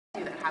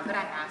how could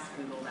I ask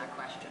Google that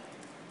question?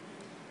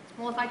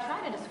 Well, if I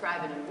try to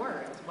describe it in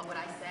words, what would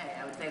I say?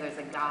 I would say there's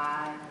a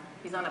guy,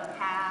 he's on a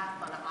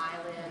path, on an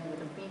island,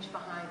 with a beach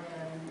behind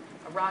him,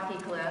 a rocky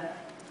cliff.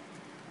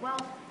 Well,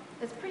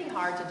 it's pretty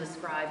hard to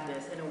describe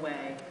this in a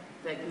way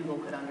that Google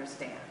could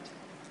understand.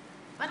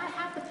 But I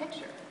have the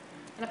picture.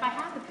 And if I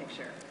have the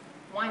picture,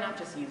 why not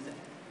just use it?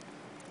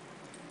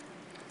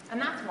 And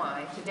that's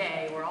why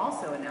today we're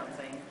also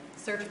announcing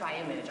Search by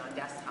Image on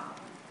desktop.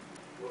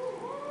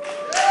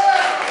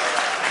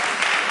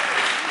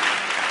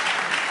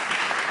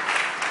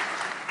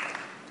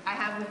 I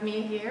have with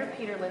me here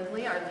Peter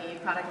Lindsley, our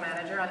lead product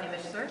manager on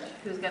image search,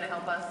 who's going to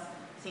help us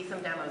see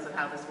some demos of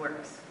how this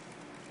works.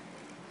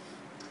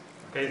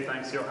 Okay,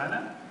 thanks,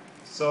 Johanna.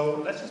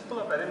 So let's just pull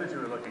up that image we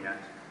were looking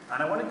at.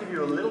 And I want to give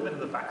you a little bit of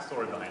the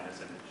backstory behind this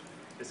image.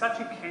 This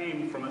actually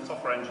came from a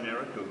software engineer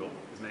at Google.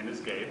 His name is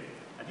Gabe.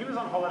 And he was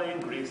on holiday in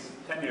Greece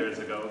 10 years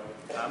ago,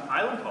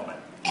 island hopping.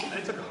 And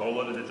he took a whole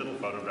load of digital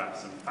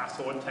photographs. And fast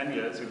forward 10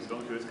 years, he was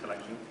going through his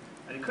collection.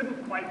 And he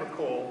couldn't quite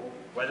recall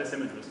where this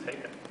image was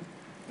taken.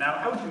 Now,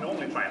 how would you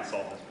normally try and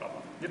solve this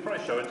problem? You'd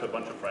probably show it to a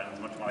bunch of friends,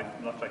 much like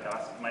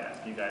I might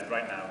ask you guys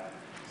right now.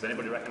 Does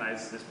anybody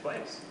recognize this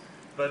place?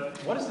 But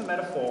what is the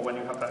metaphor when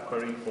you have that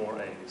query for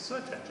a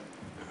search engine?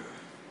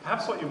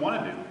 Perhaps what you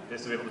want to do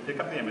is to be able to pick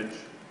up the image,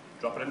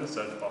 drop it in the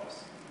search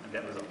box, and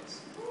get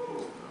results.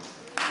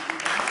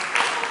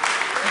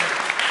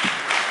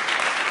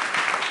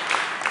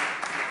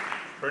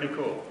 Pretty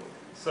cool.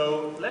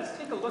 So let's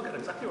take a look at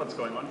exactly what's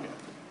going on here.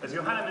 As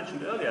Johanna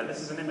mentioned earlier,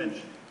 this is an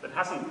image that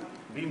hasn't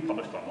been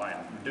published online.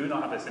 We do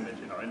not have this image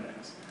in our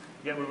index.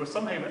 Yet we were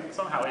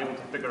somehow able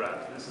to figure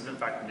out this is in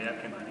fact near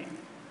Kimani,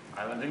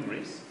 island in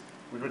Greece.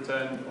 We've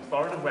returned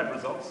authoritative web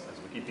results, as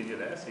Wikipedia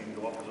there, so you can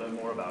go off and learn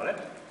more about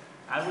it.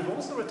 And we've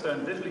also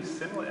returned visually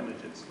similar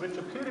images, which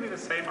appear to be the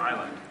same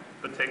island,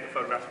 but take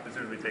photographs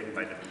presumably taken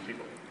by different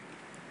people.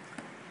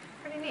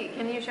 Pretty neat.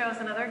 Can you show us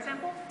another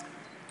example?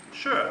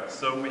 Sure.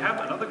 So we have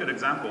another good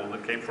example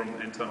that came from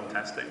internal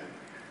testing.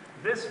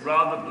 This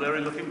rather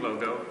blurry-looking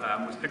logo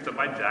was picked up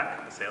by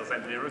Jack, a sales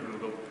engineer at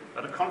Google,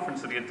 at a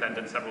conference that he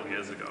attended several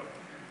years ago.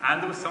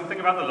 And there was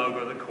something about the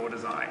logo that caught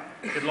his eye.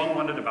 He'd long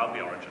wondered about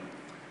the origin.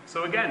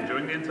 So again,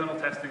 during the internal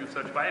testing of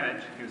Search by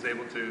Image, he was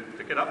able to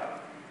pick it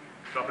up,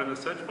 drop it in the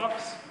search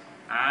box,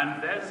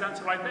 and there's his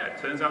answer right there. It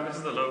turns out this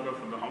is the logo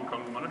from the Hong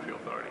Kong Monetary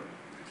Authority.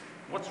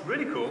 What's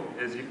really cool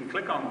is you can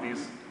click on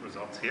these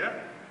results here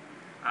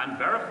and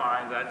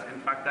verify that,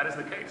 in fact, that is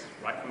the case,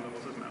 right from the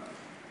horse's mouth.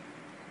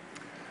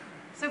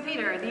 So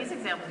Peter, these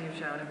examples you've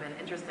shown have been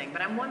interesting,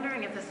 but I'm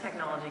wondering if this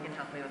technology can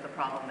help me with the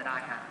problem that I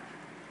have.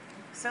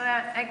 So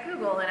at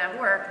Google and at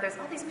work, there's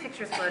all these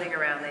pictures floating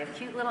around. They have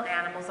cute little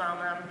animals on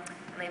them,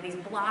 and they have these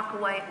block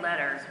white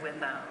letters with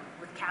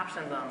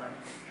captions on them.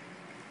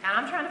 And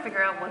I'm trying to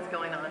figure out what's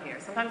going on here.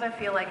 Sometimes I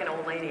feel like an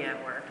old lady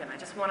at work, and I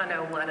just want to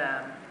know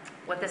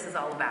what this is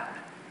all about.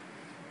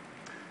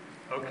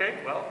 Okay,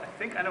 well, I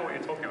think I know what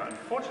you're talking about.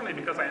 Unfortunately,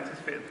 because I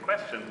anticipated the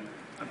question,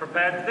 I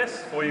prepared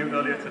this for you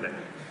earlier today.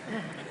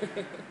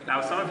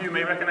 Now, some of you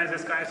may recognize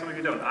this guy, some of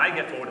you don't. I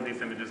get forwarded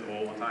these images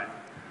all the time.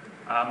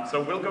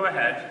 So we'll go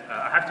ahead.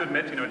 I have to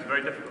admit, it's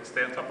very difficult to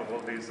stay on top of all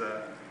these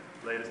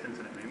latest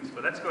internet memes,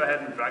 but let's go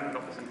ahead and drag and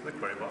drop this into the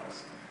query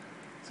box.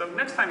 So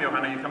next time,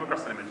 Johanna, you come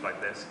across an image like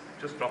this,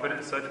 just drop it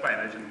in Search by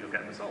Image and you'll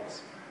get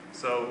results.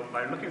 So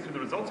by looking through the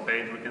results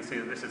page, we can see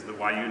that this is the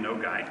Why You Know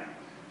guide.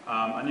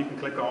 And you can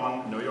click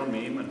on Know Your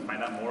Meme and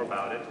find out more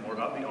about it, more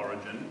about the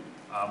origin,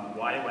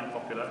 why it went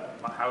popular,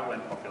 how it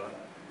went popular.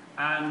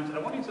 And I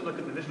want you to look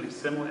at the visually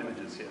similar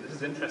images here. This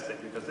is interesting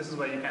because this is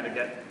where you kind of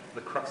get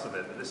the crux of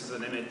it. This is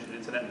an image, an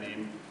internet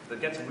meme,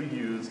 that gets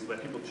reused where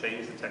people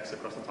change the text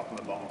across the top and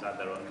the bottom to add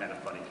their own kind of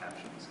funny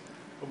captions.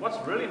 But what's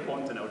really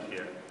important to note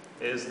here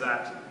is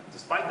that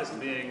despite this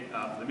being,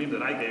 the meme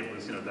that I gave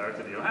was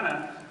directed to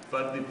Johanna,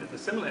 but the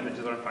similar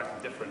images are in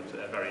fact different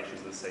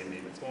variations of the same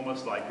meme. It's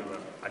almost like we were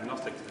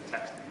agnostic to the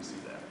text that you see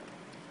there.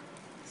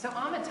 So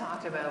Amit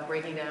talked about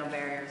breaking down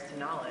barriers to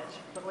knowledge,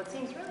 but what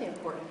seems really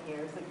important here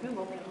is that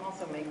Google can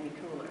also make me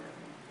cooler.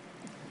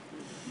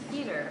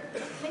 Peter,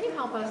 can you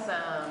help us,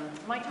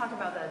 might talk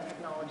about the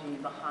technology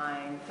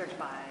behind Search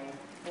by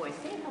Voice.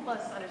 Can you help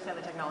us understand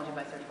the technology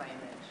by Search by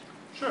Image?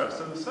 Sure,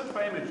 so the Search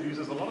by Image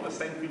uses a lot of the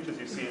same features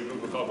you see in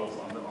Google Goggles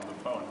on the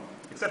phone,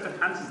 except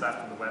enhances that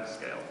from the web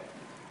scale.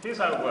 Here's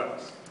how it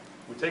works.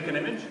 We take an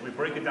image, we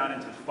break it down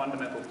into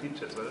fundamental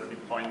features, whether it be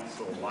points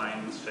or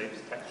lines, shapes,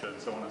 texture,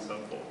 and so on and so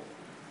forth.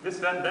 This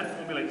then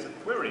formulates a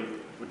query,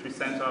 which we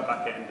send to our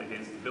backend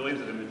against the billions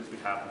of images we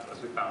have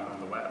as we found on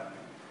the web.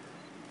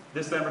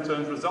 This then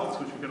returns results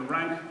which we can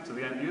rank to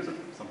the end user,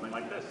 something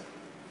like this.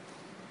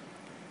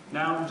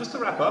 Now, just to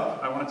wrap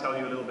up, I want to tell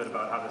you a little bit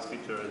about how this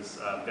feature is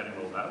getting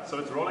rolled out. So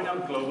it's rolling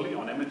out globally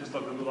on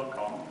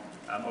images.google.com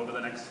over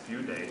the next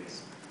few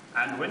days.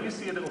 And when you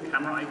see a little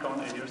camera icon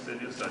in your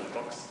search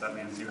box, that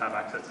means you have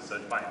access to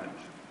Search by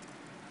Image.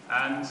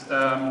 And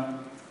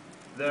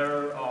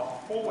there are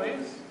 4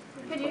 ways.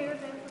 Could you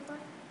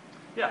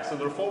Yeah, so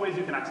there are 4 ways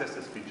you can access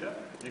this feature.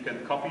 You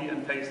can copy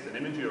and paste an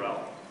image URL.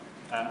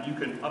 You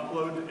can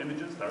upload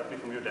images directly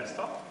from your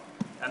desktop.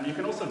 And you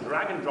can also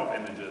drag and drop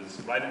images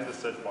right into the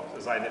search box,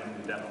 as I did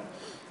in the demo.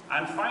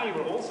 And finally,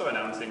 we're also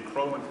announcing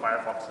Chrome and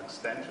Firefox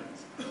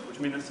extensions, which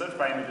mean that search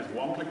by images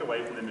one click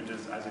away from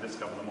images as you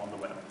discover them on the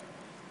web.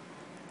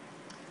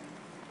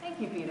 Thank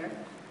you, Peter.